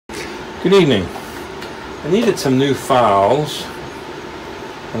Good evening. I needed some new files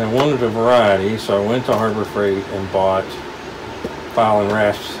and I wanted a variety, so I went to Harbor Freight and bought file and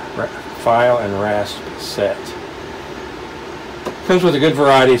rasp set. Comes with a good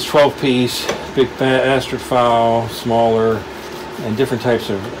variety. It's 12-piece, big bastard file, smaller, and different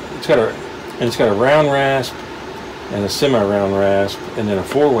types of. It's got a round rasp and a semi-round rasp, and then a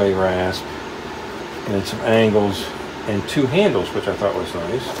 4-way rasp, and then some angles and 2 handles, which I thought was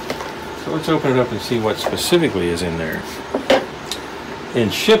nice. So let's open it up and see what specifically is in there. In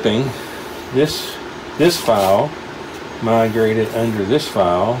shipping, this file migrated under this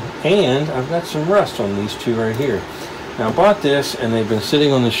file, and I've got some rust on these 2 right here. Now I bought this and they've been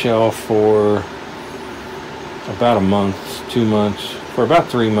sitting on the shelf for about a month, 2 months, for about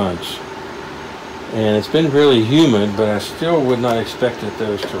 3 months. And it's been really humid, but I still would not expect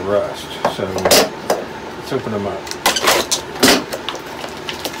those to rust. So let's open them up.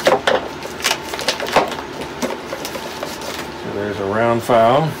 So there's a round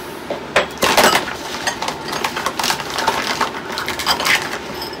file.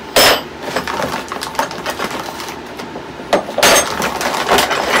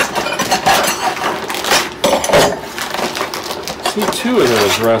 See, 2 of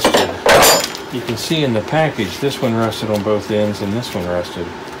those rusted. You can see in the package, this one rusted on both ends and this one rusted.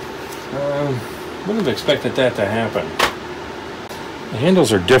 Wouldn't have expected that to happen. The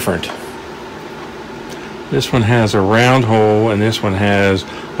handles are different. This one has a round hole and this one has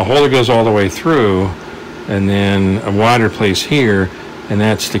a hole that goes all the way through and then a wider place here, and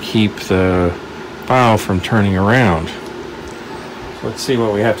that's to keep the file from turning around. So let's see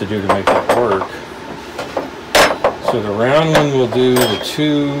what we have to do to make that work. So the round one will do the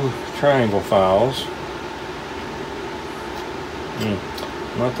 2 triangle files.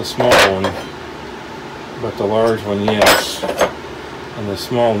 Not the small one, but the large one, yes. And the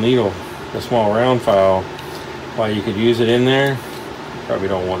small needle, the small round file, while you could use it in there, probably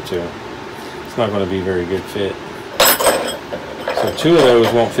don't want to. It's not going to be a very good fit. So 2 of those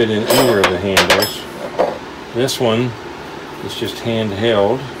won't fit in either of the handles. This one is just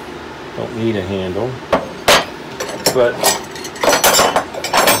handheld, don't need a handle. But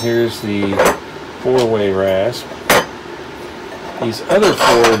here's the 4-way rasp. These other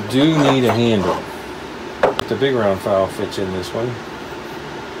 4 do need a handle. The big round file fits in this one.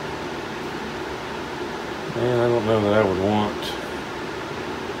 And I don't know that I would want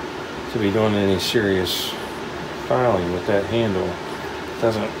to be doing any serious filing with that handle. It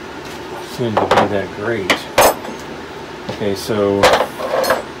doesn't seem to be that great. Okay, so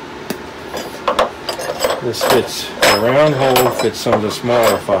this fits, the round hole fits some of the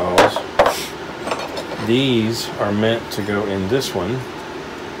smaller files. These are meant to go in this one.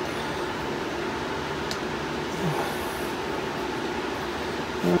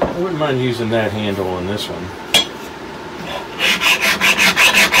 I wouldn't mind using that handle on this one.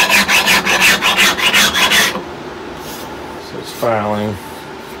 So it's filing.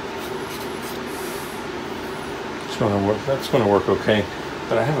 It's going to work. That's going to work okay.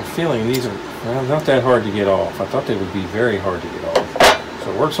 But I have a feeling these are not that hard to get off. I thought they would be very hard to get off.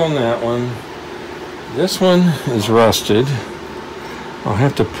 So it works on that one. This one is rusted. I'll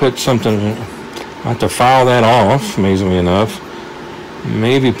have to put something, I'll have to file that off, amazingly enough.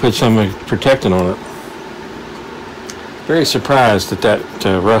 Maybe put something protectant on it. Very surprised that that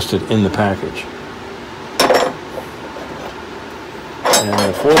rusted in the package.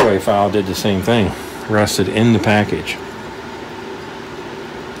 And the 4-way file did the same thing, rusted in the package.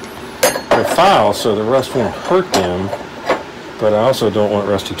 They're files, so the rust won't hurt them, but I also don't want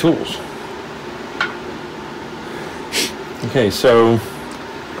rusty tools. Okay, so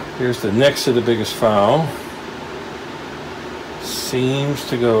here's the next to the biggest file. Seems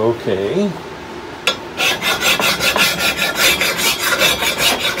to go okay.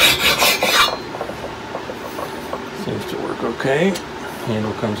 Seems to work okay.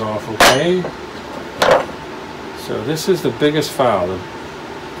 Handle comes off okay. So this is the biggest file.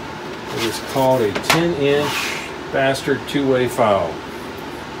 It is called a 10-inch bastard 2-way file.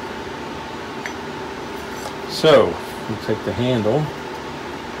 So we'll take the handle.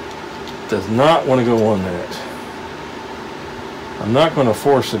 Does not want to go on that. I'm not going to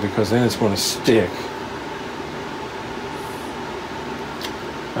force it because then it's going to stick.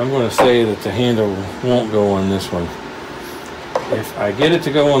 I'm going to say that the handle won't go on this one. If I get it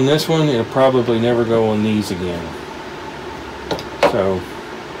to go on this one, it'll probably never go on these again. So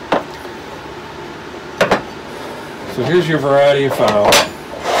here's your variety of files.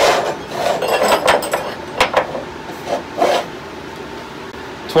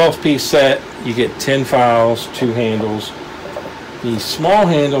 12-piece set, you get 10 files, 2 handles, The small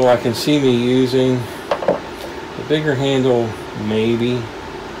handle I can see me using. The bigger handle, maybe.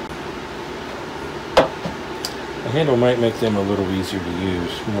 The handle might make them a little easier to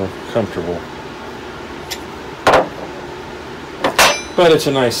use, more comfortable. But it's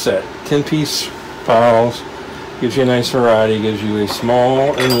a nice set. 10-piece files. Gives you a nice variety. Gives you a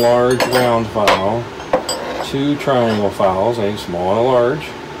small and large round file. 2 triangle files, a small and a large.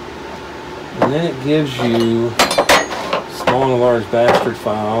 And then it gives you small and a large bastard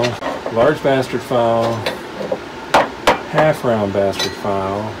file, large bastard file, half round bastard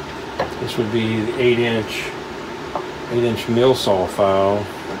file. This would be the 8-inch mill saw file.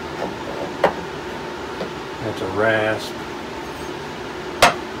 That's a Rasp.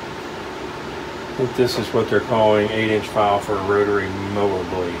 I think this is what they're calling 8-inch file for rotary mower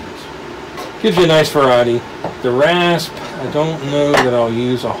blades. Gives you a nice variety. The Rasp, I don't know that I'll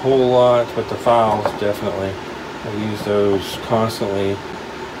use a whole lot, but the files definitely. I use those constantly.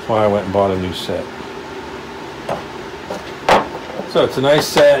 That's why I went and bought a new set. So it's a nice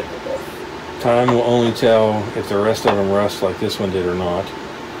set. Time will only tell if the rest of them rust like this one did or not,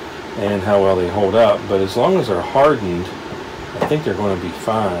 and how well they hold up. But as long as they're hardened, I think they're going to be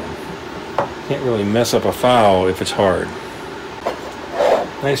fine. Can't really mess up a file if it's hard.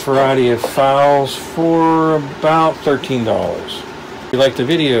 Nice variety of files for about $13. If you like the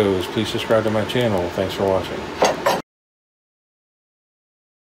videos, please subscribe to my channel. Thanks for watching.